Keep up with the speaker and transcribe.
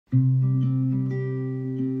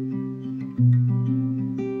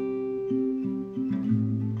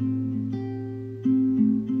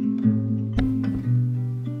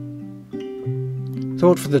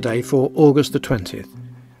Thought for the day for August the 20th.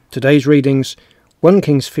 Today's readings: 1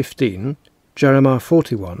 Kings 15, Jeremiah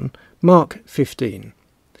 41, Mark 15.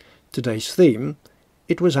 Today's theme: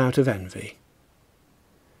 It was out of envy.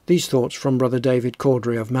 These thoughts from Brother David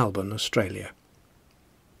Cawdry of Melbourne, Australia.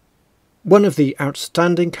 One of the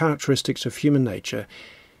outstanding characteristics of human nature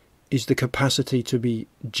is the capacity to be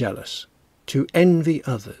jealous, to envy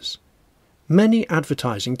others. Many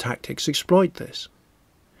advertising tactics exploit this.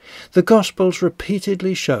 The Gospels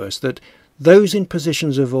repeatedly show us that those in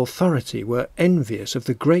positions of authority were envious of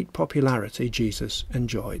the great popularity Jesus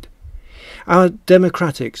enjoyed. Our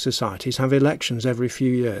democratic societies have elections every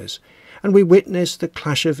few years, and we witness the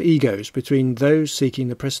clash of egos between those seeking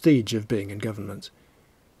the prestige of being in government.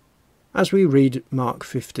 As we read Mark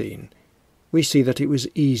 15, we see that it was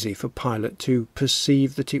easy for Pilate to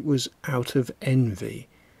perceive that it was out of envy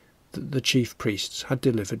that the chief priests had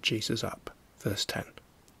delivered Jesus up. Verse 10.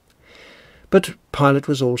 But Pilate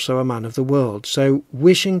was also a man of the world, so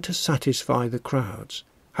wishing to satisfy the crowds,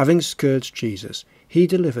 having scourged Jesus, he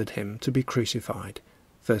delivered him to be crucified.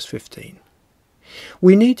 Verse 15.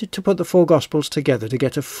 We need to put the four Gospels together to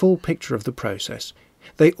get a full picture of the process.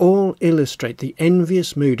 They all illustrate the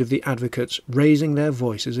envious mood of the advocates raising their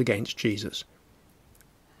voices against Jesus.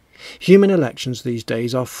 Human elections these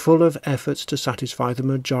days are full of efforts to satisfy the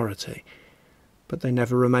majority, but they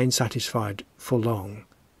never remain satisfied for long.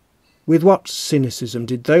 With what cynicism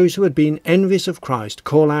did those who had been envious of Christ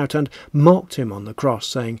call out and mocked him on the cross,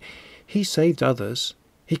 saying, "He saved others,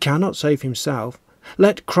 he cannot save himself.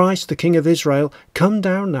 Let Christ, the King of Israel, come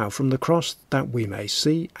down now from the cross that we may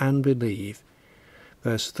see and believe."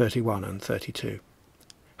 Verse 31 and 32.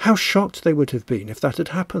 How shocked they would have been if that had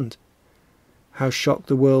happened. How shocked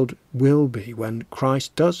the world will be when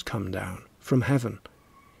Christ does come down from heaven.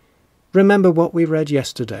 Remember what we read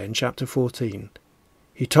yesterday in chapter 14.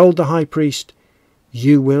 He told the high priest,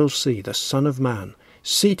 "You will see the Son of Man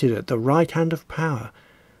seated at the right hand of power,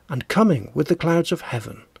 and coming with the clouds of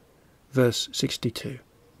heaven." Verse 62.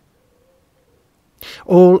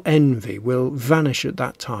 All envy will vanish at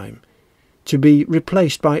that time, to be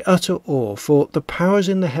replaced by utter awe, for the powers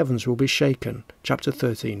in the heavens will be shaken. Chapter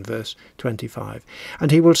 13, verse 25.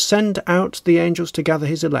 And he will send out the angels to gather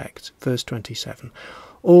his elect. Verse 27.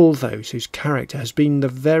 All those whose character has been the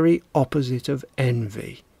very opposite of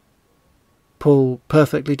envy. Paul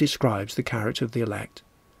perfectly describes the character of the elect.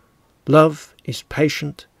 Love is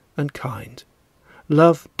patient and kind.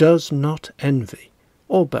 Love does not envy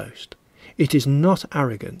or boast. It is not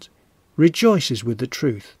arrogant, rejoices with the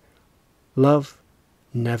truth. Love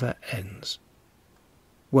never ends.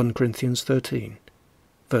 1 Corinthians 13,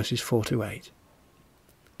 verses 4 to 8.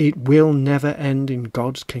 It will never end in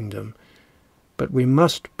God's kingdom, but we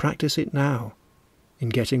must practice it now in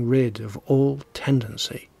getting rid of all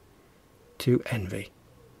tendency to envy.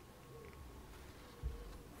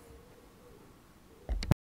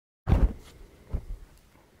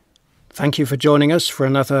 Thank you for joining us for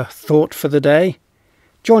another Thought for the Day.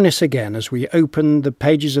 Join us again as we open the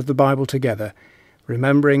pages of the Bible together,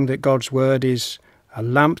 remembering that God's Word is a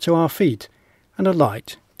lamp to our feet and a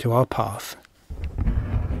light to our path.